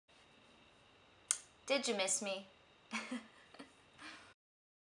Did you miss me?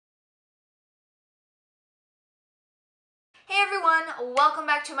 Hey everyone, welcome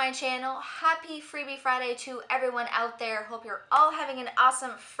back to my channel. Happy Freebie Friday to everyone out there. Hope you're all having an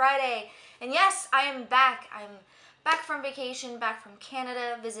awesome Friday. And yes, I am back. I'm back from vacation, back from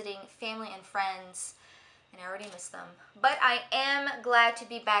Canada, visiting family and friends. And I already missed them. But I am glad to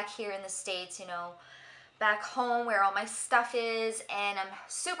be back here in the States, you know, back home where all my stuff is. And I'm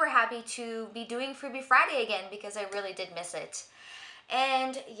super happy to be doing Freebie Friday again because I really did miss it.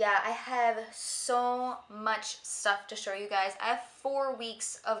 And yeah, I have so much stuff to show you guys. I have 4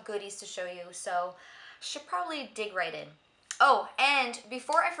 weeks of goodies to show you, so I should probably dig right in. Oh, and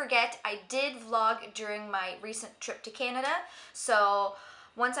before I forget, I did vlog during my recent trip to Canada, so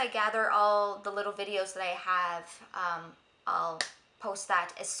once I gather all the little videos that I have, I'll post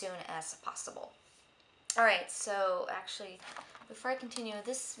that as soon as possible. Alright, so actually, before I continue,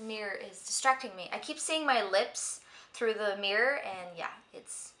 this mirror is distracting me. I keep seeing my lips through the mirror, and yeah,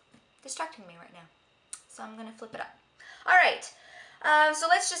 it's distracting me right now. So I'm gonna flip it up. Alright, so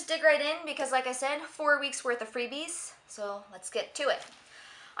let's just dig right in because like I said, 4 weeks worth of freebies, so let's get to it.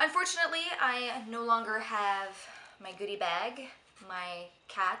 Unfortunately, I no longer have my goodie bag. My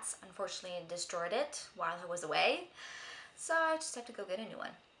cats unfortunately destroyed it while I was away, so I just have to go get a new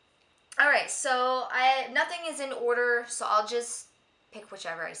one. Alright, so nothing is in order, so I'll just pick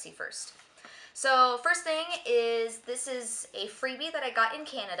whichever I see first. So first thing is, this is a freebie that I got in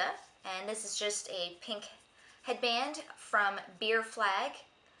Canada, and this is just a pink headband from Bear Flag,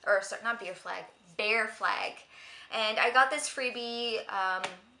 or sorry, not Bear Flag, Bear Flag. And I got this freebie,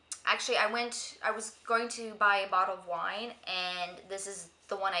 actually I was going to buy a bottle of wine, and this is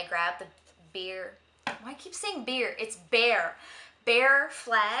the one I grabbed, the Bear, why I keep saying beer, it's Bear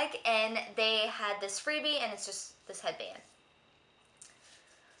Flag, and they had this freebie, and it's just this headband.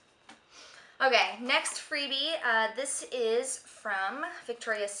 Okay, next freebie, this is from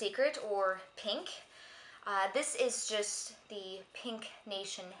Victoria's Secret, or Pink. This is just the Pink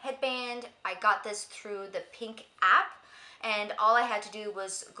Nation headband. I got this through the Pink app, and all I had to do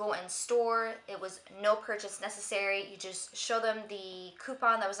was go in store. It was no purchase necessary. You just show them the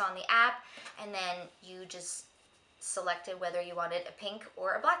coupon that was on the app, and then you just selected whether you wanted a pink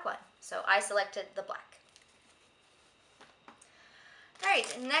or a black one. So I selected the black.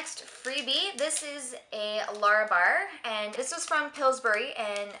 Alright, next freebie. This is a Lara bar, and this was from Pillsbury,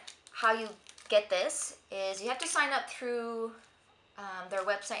 and how you get this is you have to sign up through their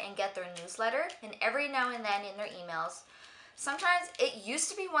website and get their newsletter, and every now and then in their emails, sometimes it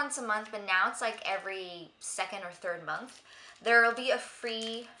used to be once a month, but now it's like every second or third month, there will be a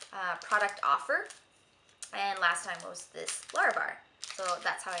free product offer, and last time was this Lara bar, so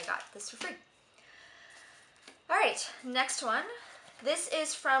that's how I got this for free. Alright, next one. This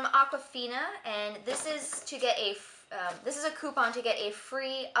is from Aquafina, and this is to get a this is a coupon to get a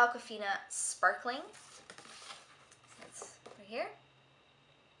free Aquafina sparkling. That's right here.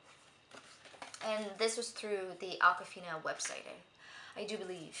 And this was through the Aquafina website, I do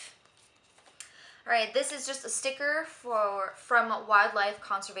believe. Alright, this is just a sticker from Wildlife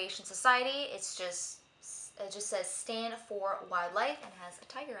Conservation Society. It just says Stand for Wildlife and has a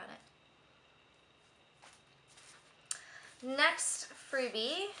tiger on it. Next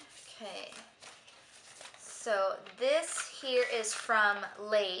freebie, okay, so this here is from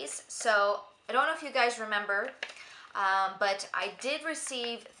Lay's. So I don't know if you guys remember, but I did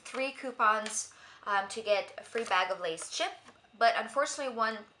receive 3 coupons to get a free bag of Lay's chip, but unfortunately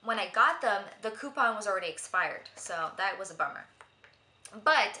when I got them, the coupon was already expired, so that was a bummer.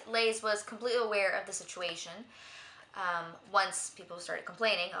 But Lay's was completely aware of the situation. Once people started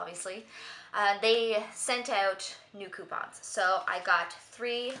complaining, obviously, they sent out new coupons. So I got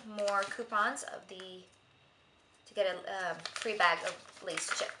 3 more coupons to get a free bag of Lay's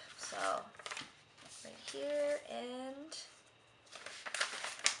chip. So right here, and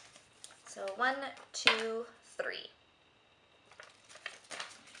so 1, 2, 3.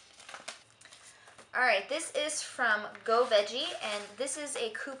 Alright, this is from Go Veggie, and this is a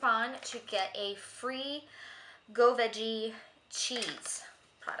coupon to get a free Go Veggie cheese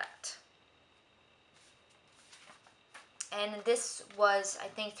product. And this was, I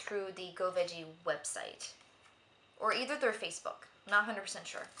think, through the Go Veggie website, or either their Facebook. I'm not 100%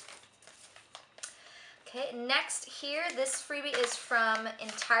 sure. Okay, next here, this freebie is from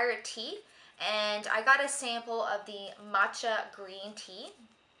Entire Tea, and I got a sample of the matcha green tea,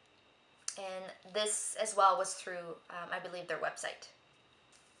 and this as well was through, I believe, their website.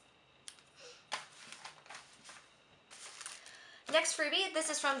 Next freebie, this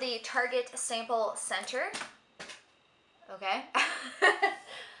is from the Target Sample Center. Okay.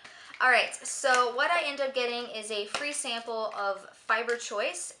 Alright, so what I end up getting is a free sample of Fiber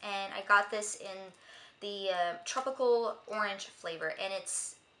Choice, and I got this in the tropical orange flavor, and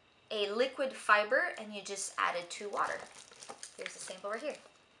it's a liquid fiber, and you just add it to water. Here's the sample right here.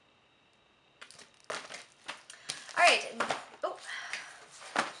 Alright, oh,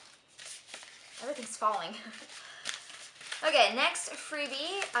 everything's falling. Okay, next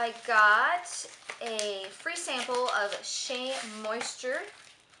freebie, I got a free sample of Shea Moisture.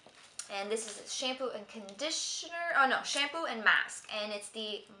 And this is shampoo and conditioner, oh no, shampoo and mask. And it's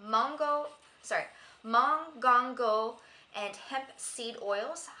the Mongongo and hemp seed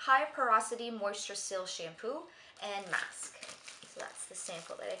oils, high porosity moisture seal shampoo and mask. So that's the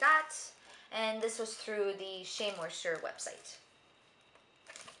sample that I got. And this was through the Shea Moisture website.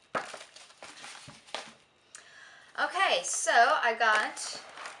 Okay, so I got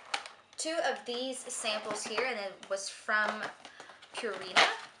 2 of these samples here, and it was from Purina.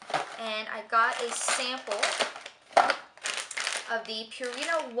 And I got a sample of the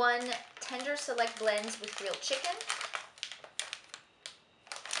Purina 1 Tender Select Blends with Real Chicken.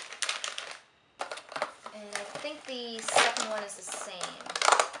 And I think the second one is the same.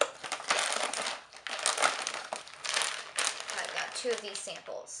 I've got 2 of these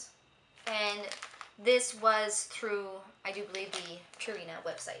samples. And this was through, I do believe, the Purina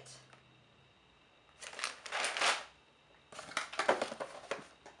website.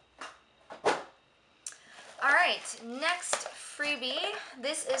 Alright, next freebie.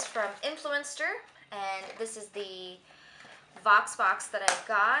 This is from Influencer, and this is the Vox box that I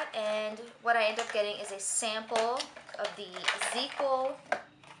got, and what I end up getting is a sample of the ZzzQuil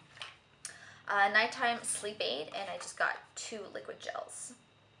nighttime sleep aid, and I just got 2 liquid gels.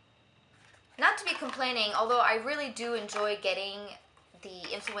 Not to be complaining, although I really do enjoy getting the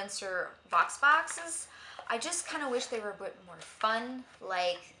Influencer Vox boxes, I just kind of wish they were a bit more fun,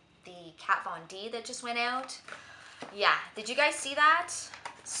 like the Kat Von D that just went out. Yeah, did you guys see that?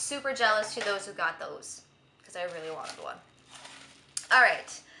 Super jealous to those who got those, because I really wanted one.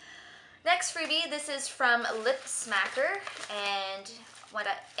 Alright, next freebie, this is from Lip Smacker, and what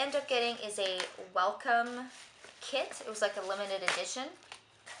I end up getting is a welcome kit. It was like a limited edition,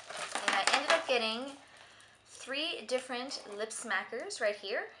 and I ended up getting 3 different lip smackers right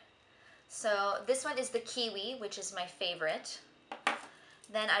here. So this one is the kiwi, which is my favorite.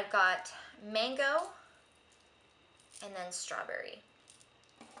 Then I've got mango, and then strawberry.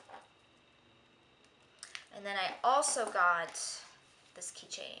 And then I also got this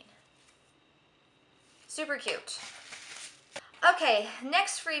keychain. Super cute. Okay,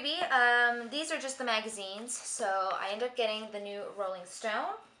 next freebie. These are just the magazines. So I ended up getting the new Rolling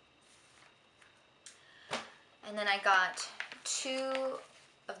Stone. And then I got 2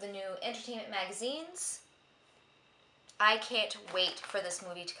 of the new entertainment magazines. I can't wait for this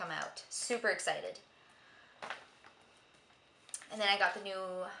movie to come out. Super excited. And then I got the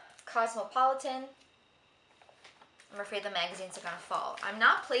new Cosmopolitan. I'm afraid the magazines are gonna fall. I'm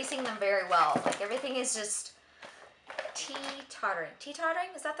not placing them very well. Like, everything is just teetottering. Teetottering?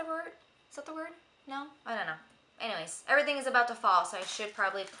 Is that the word? Is that the word? No? I don't know. Anyways, everything is about to fall, so I should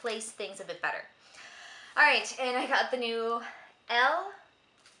probably place things a bit better. Alright, and I got the new Elle,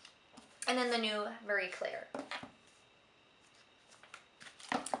 and then the new Marie Claire.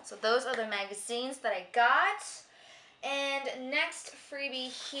 So those are the magazines that I got. And next freebie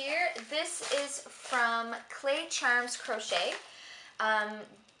here, this is from Clay Charms Crochet.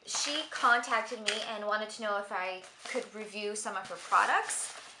 She contacted me and wanted to know if I could review some of her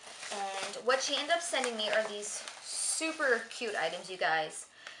products. And what she ended up sending me are these super cute items, you guys.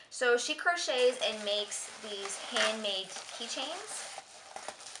 So she crochets and makes these handmade keychains.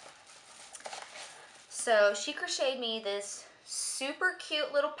 So she crocheted me this super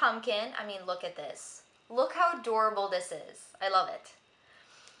cute little pumpkin. I mean, look at this. Look how adorable this is. I love it.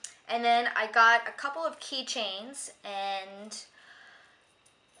 And then I got a couple of keychains, and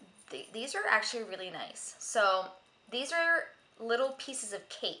these are actually really nice. So these are little pieces of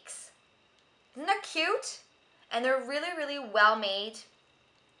cakes. Isn't that cute? And they're really, really well made.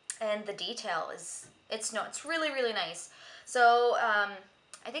 And the detail is, it's really, really nice. So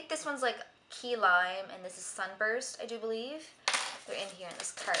I think this one's like key lime, and this is sunburst, I do believe. They're in here in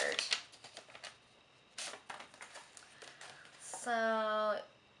this card. So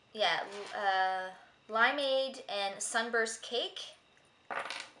yeah, limeade and sunburst cake.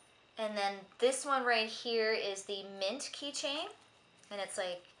 And then this one right here is the mint keychain, and it's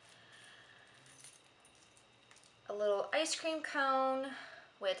like a little ice cream cone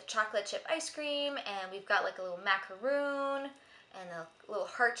with chocolate chip ice cream, and we've got like a little macaroon and a little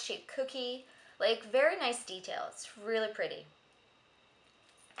heart-shaped cookie. Like, very nice detail. It's really pretty.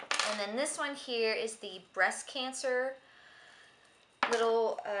 And then this one here is the breast cancer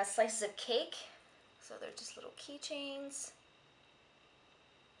little slices of cake. So they're just little keychains.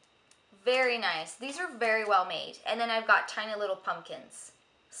 Very nice. These are very well made. And then I've got tiny little pumpkins.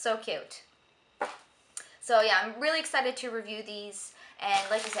 So cute. So yeah, I'm really excited to review these. And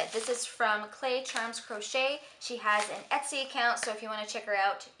like I said, this is from Clay Charms Crochet. She has an Etsy account, so if you want to check her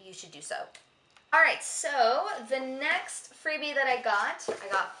out, you should do so. Alright, so the next freebie that I got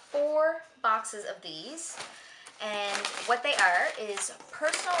 4 boxes of these. And what they are is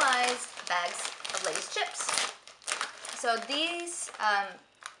personalized bags of Lay's chips. So these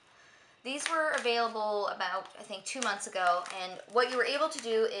were available about, I think, 2 months ago. And what you were able to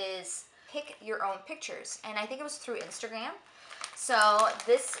do is pick your own pictures. And I think it was through Instagram. So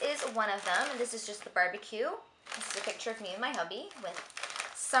this is one of them. And this is just the barbecue. This is a picture of me and my hubby with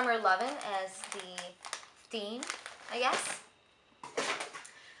Summer Lovin' as the theme, I guess.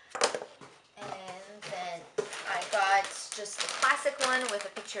 And then I got just the classic one with a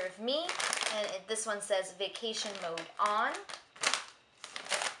picture of me. And this one says Vacation Mode On.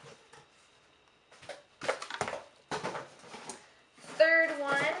 Third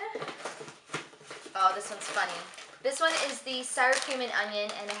one. Oh, this one's funny. This one is the sour cream and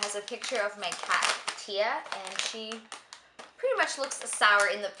onion, and it has a picture of my cat, Tia, and she pretty much looks sour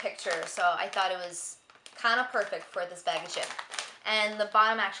in the picture, so I thought it was kind of perfect for this bag of chips. And the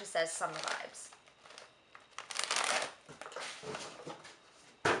bottom actually says Summer Vibes.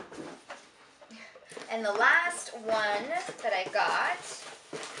 And the last one that I got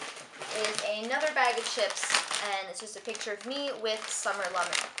is another bag of chips, and it's just a picture of me with Summer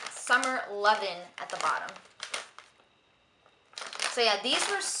Lovin' at the bottom. So yeah, these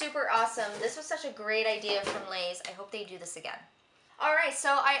were super awesome. This was such a great idea from Lay's. I hope they do this again. Alright, so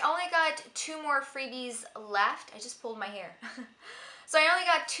I only got 2 more freebies left. I just pulled my hair. So I only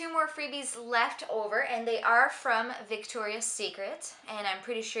got 2 more freebies left over, and they are from Victoria's Secret. And I'm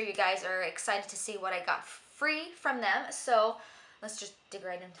pretty sure you guys are excited to see what I got free from them. So let's just dig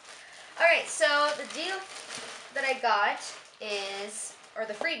right in. Alright, so the deal that I got is, or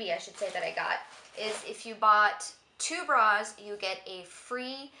the freebie I should say that I got, is if you bought 2 bras, you get a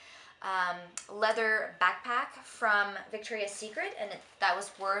free leather backpack from Victoria's Secret, and that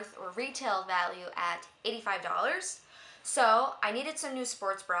was worth, or retail value, at $85. So I needed some new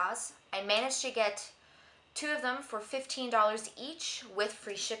sports bras. I managed to get 2 of them for $15 each with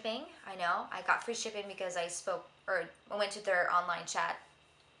free shipping. I know, I got free shipping because I went to their online chat,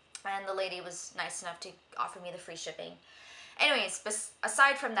 and the lady was nice enough to offer me the free shipping. Anyways,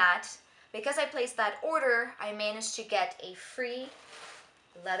 aside from that, because I placed that order, I managed to get a free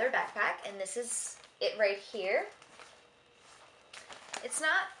leather backpack, and this is it right here. It's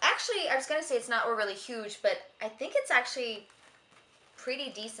not, actually, I was going to say it's not really huge, but I think it's actually pretty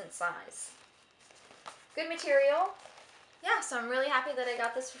decent size. Good material. Yeah, so I'm really happy that I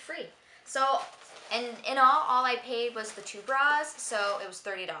got this for free. So, and in all I paid was the 2 bras, so it was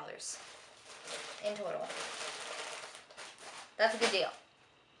 $30 in total. That's a good deal.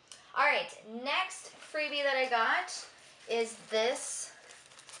 Alright, next freebie that I got is this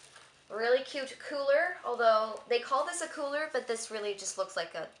really cute cooler, although they call this a cooler, but this really just looks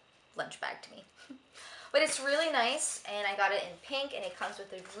like a lunch bag to me. But it's really nice, and I got it in pink, and it comes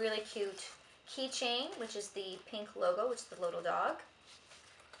with a really cute keychain, which is the pink logo, which is the little dog.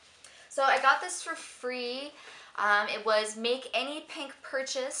 So I got this for free. It was make any pink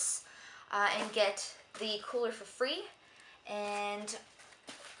purchase and get the cooler for free. And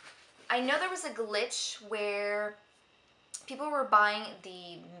I know there was a glitch where people were buying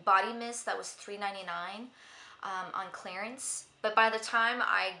the body mist that was $3.99 on clearance, but by the time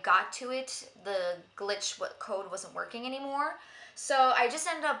I got to it, the glitch code wasn't working anymore. So I just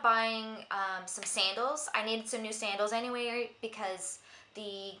ended up buying some sandals. I needed some new sandals anyway because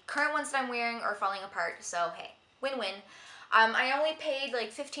the current ones that I'm wearing are falling apart, so hey, win-win. I only paid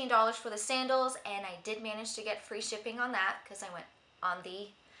like $15 for the sandals, and I did manage to get free shipping on that because I went on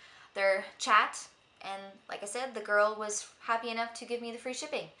their chat, and like I said, the girl was happy enough to give me the free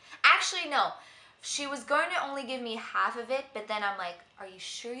shipping. Actually, no, she was going to only give me half of it, but then I'm like, are you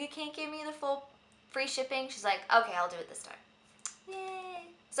sure you can't give me the full free shipping? She's like, okay, I'll do it this time. Yay!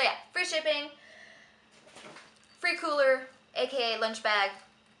 So yeah, free shipping, free cooler, aka lunch bag.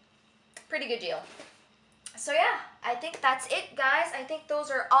 Pretty good deal. So yeah, I think that's it, guys. I think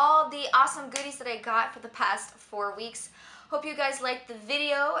those are all the awesome goodies that I got for the past 4 weeks. Hope you guys liked the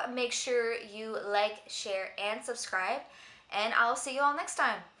video. Make sure you like, share, and subscribe. And I'll see you all next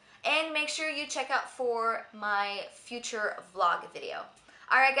time. And make sure you check out for my future vlog video.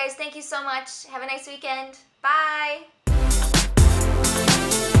 Alright guys, thank you so much. Have a nice weekend. Bye!